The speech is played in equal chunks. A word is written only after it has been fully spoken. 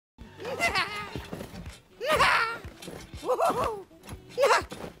Oh, yeah.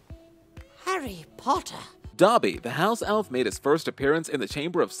 Harry Potter. Dobby, the house elf, made his first appearance in the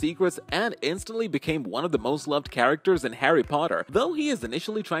Chamber of Secrets and instantly became one of the most loved characters in Harry Potter. Though he is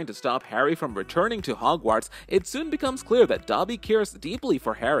initially trying to stop Harry from returning to Hogwarts, it soon becomes clear that Dobby cares deeply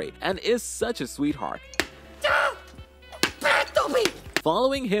for Harry and is such a sweetheart. Bad Dobby!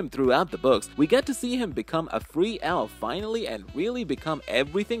 Following him throughout the books, we get to see him become a free elf finally and really become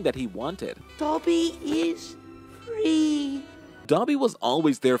everything that he wanted. Dobby is free. Dobby was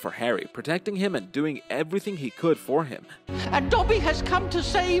always there for Harry, protecting him and doing everything he could for him. And Dobby has come to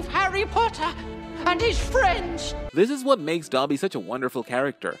save Harry Potter and his friends. This is what makes Dobby such a wonderful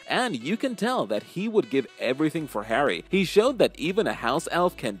character, and you can tell that he would give everything for Harry. He showed that even a house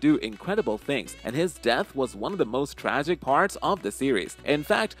elf can do incredible things, and his death was one of the most tragic parts of the series. In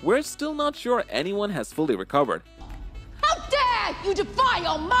fact, we're still not sure anyone has fully recovered. How dare you defy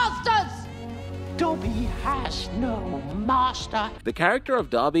your masters! Dobby has no master. The character of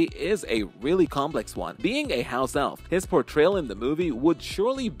Dobby is a really complex one. Being a house elf, his portrayal in the movie would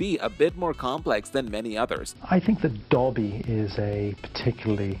surely be a bit more complex than many others. I think that Dobby is a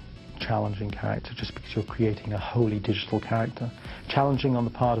particularly challenging character just because you're creating a wholly digital character. Challenging on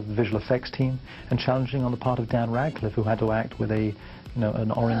the part of the visual effects team and challenging on the part of Dan Radcliffe, who had to act with an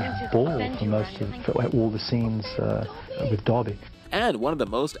orange ball for all the scenes with Dobby. And one of the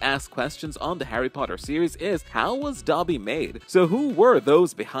most asked questions on the Harry Potter series is, how was Dobby made? So who were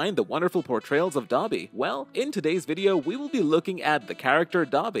those behind the wonderful portrayals of Dobby? Well, in today's video, we will be looking at the character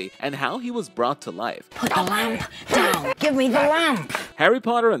Dobby and how he was brought to life. Put the lamp down! Give me the lamp! Harry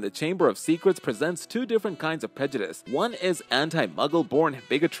Potter and the Chamber of Secrets presents two different kinds of prejudice. One is anti-Muggle-born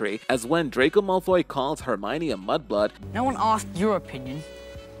bigotry, as when Draco Malfoy calls Hermione a mudblood. No one asked your opinion,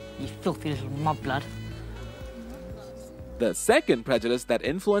 you filthy little mudblood. The second prejudice that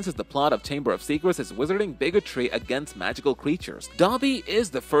influences the plot of Chamber of Secrets is wizarding bigotry against magical creatures. Dobby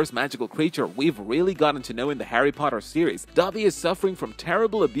is the first magical creature we've really gotten to know in the Harry Potter series. Dobby is suffering from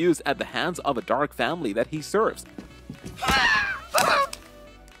terrible abuse at the hands of a dark family that he serves.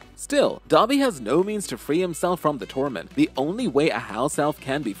 Still, Dobby has no means to free himself from the torment. The only way a house elf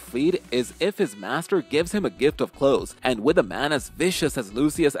can be freed is if his master gives him a gift of clothes, and with a man as vicious as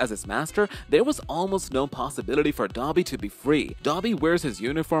Lucius as his master, there was almost no possibility for Dobby to be free. Dobby wears his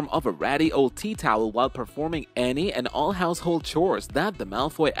uniform of a ratty old tea towel while performing any and all household chores that the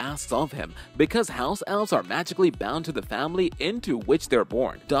Malfoy asks of him. Because house elves are magically bound to the family into which they're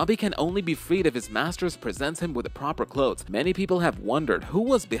born, Dobby can only be freed if his master presents him with the proper clothes. Many people have wondered who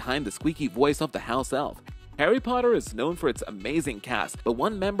was behind the squeaky voice of the house elf. Harry Potter is known for its amazing cast, but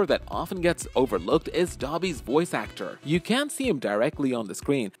one member that often gets overlooked is Dobby's voice actor. You can't see him directly on the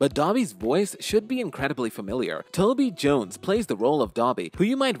screen, but Dobby's voice should be incredibly familiar. Toby Jones plays the role of Dobby, who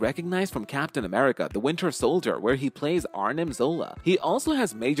you might recognize from Captain America: The Winter Soldier, where he plays Arnim Zola. He also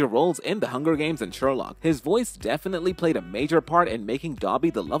has major roles in The Hunger Games and Sherlock. His voice definitely played a major part in making Dobby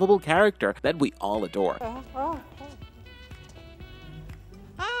the lovable character that we all adore.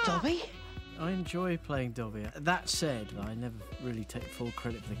 Dobby? I enjoy playing Dobby. That said, I never really take full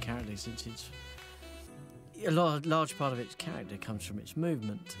credit for the character, since it's a large part of its character comes from its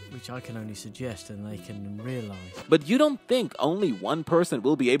movement, which I can only suggest and they can realise. But you don't think only one person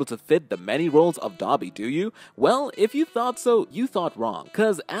will be able to fit the many roles of Dobby, do you? Well, if you thought so, you thought wrong.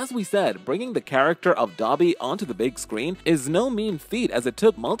 Cause as we said, bringing the character of Dobby onto the big screen is no mean feat, as it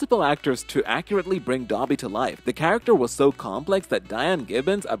took multiple actors to accurately bring Dobby to life. The character was so complex that Diane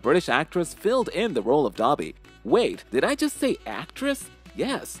Gibbons, a British actress, filled in the role of Dobby. Wait, did I just say actress?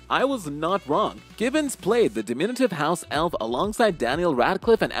 Yes, I was not wrong. Gibbons played the diminutive house elf alongside Daniel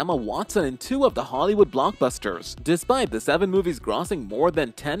Radcliffe and Emma Watson in two of the Hollywood blockbusters. Despite the 7 movies grossing more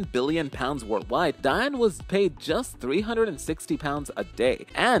than £10 billion worldwide, Diane was paid just £360 a day,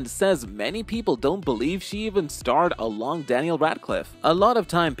 and says many people don't believe she even starred along Daniel Radcliffe. A lot of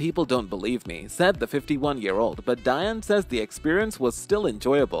time people don't believe me, said the 51-year-old, but Diane says the experience was still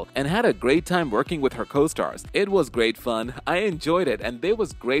enjoyable and had a great time working with her co-stars. It was great fun, I enjoyed it, and there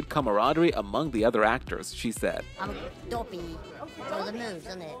was great camaraderie among the other actors, she said. I'm Dobby, so the moves,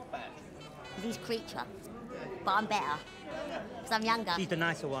 isn't it? He's creature, but I'm better, because I'm younger. She's the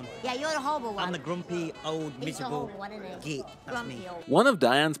nicer one. Yeah, you're the horrible one. I'm the grumpy, old, He's the miserable horrible one, isn't he? git. That's me. Grumpy old. One of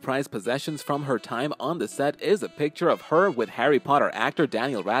Diane's prized possessions from her time on the set is a picture of her with Harry Potter actor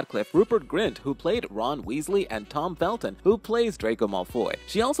Daniel Radcliffe, Rupert Grint, who played Ron Weasley, and Tom Felton, who plays Draco Malfoy.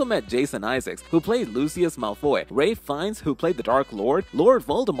 She also met Jason Isaacs, who played Lucius Malfoy, Ralph Fiennes, who played the Dark Lord, Lord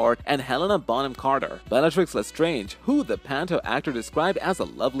Voldemort, and Helena Bonham Carter. Bellatrix Lestrange, who the panto actor described as a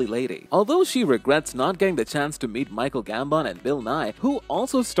lovely lady. Although she regrets not getting the chance to meet Michael Gambon Gambon and Bill Nye, who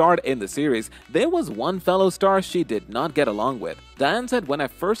also starred in the series, there was one fellow star she did not get along with. Diane said, "When I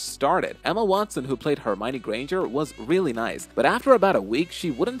first started, Emma Watson, who played Hermione Granger, was really nice, but after about a week she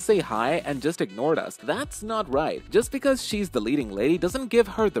wouldn't say hi and just ignored us. That's not right. Just because she's the leading lady doesn't give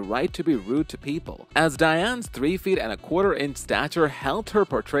her the right to be rude to people." As Diane's 3 feet and a quarter-inch stature helped her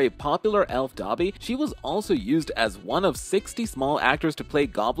portray popular elf Dobby, she was also used as one of 60 small actors to play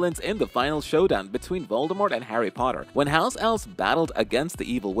goblins in the final showdown between Voldemort and Harry Potter. When house elves battled against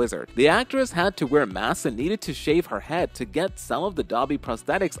the evil wizard, the actress had to wear masks and needed to shave her head to get some of the Dobby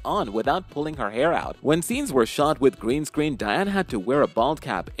prosthetics on without pulling her hair out. When scenes were shot with green screen, Diane had to wear a bald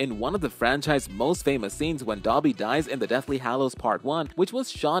cap in one of the franchise's most famous scenes when Dobby dies in the Deathly Hallows Part 1, which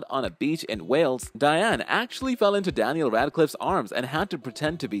was shot on a beach in Wales. Diane actually fell into Daniel Radcliffe's arms and had to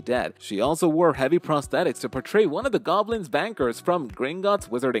pretend to be dead. She also wore heavy prosthetics to portray one of the Goblin's bankers from Gringotts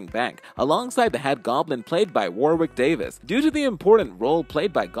Wizarding Bank, alongside the head goblin played by Warwick Davis. Due to the important role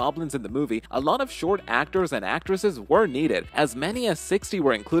played by goblins in the movie, a lot of short actors and actresses were needed. As many as 60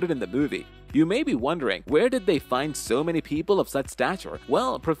 were included in the movie. You may be wondering, where did they find so many people of such stature?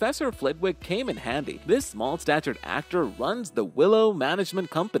 Well, Professor Flitwick came in handy. This small-statured actor runs the Willow Management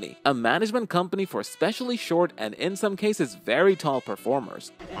Company, a management company for especially short and in some cases very tall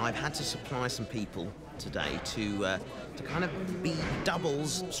performers. I've had to supply some people today to kind of be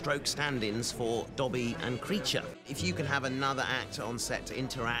doubles stroke stand-ins for Dobby and Creature. If you can have another actor on set to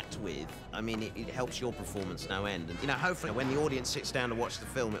interact with, I mean, it helps your performance no end. And, you know, hopefully when the audience sits down to watch the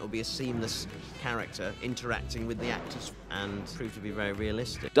film, it will be a seamless character interacting with the actors and prove to be very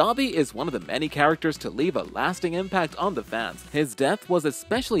realistic. Dobby is one of the many characters to leave a lasting impact on the fans. His death was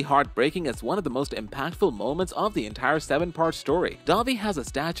especially heartbreaking as one of the most impactful moments of the entire 7-part story. Dobby has a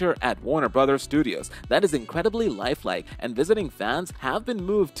stature at Warner Brothers Studios that is incredibly lifelike, and visiting fans have been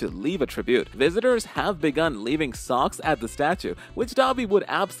moved to leave a tribute. Visitors have begun leaving socks at the statue, which Dobby would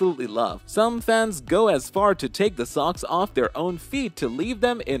absolutely love. Some fans go as far to take the socks off their own feet to leave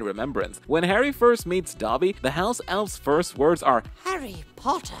them in remembrance. When Harry first meets Dobby, the house elf's first words are Harry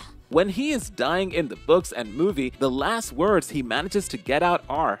Potter. When he is dying in the books and movie, the last words he manages to get out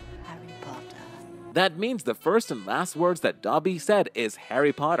are Harry Potter. That means the first and last words that Dobby said is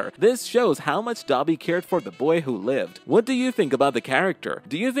Harry Potter. This shows how much Dobby cared for the boy who lived. What do you think about the character?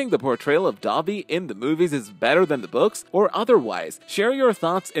 Do you think the portrayal of Dobby in the movies is better than the books, or otherwise? Share your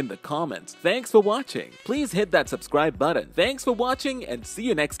thoughts in the comments. Thanks for watching. Please hit that subscribe button. Thanks for watching and see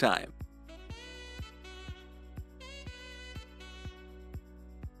you next time.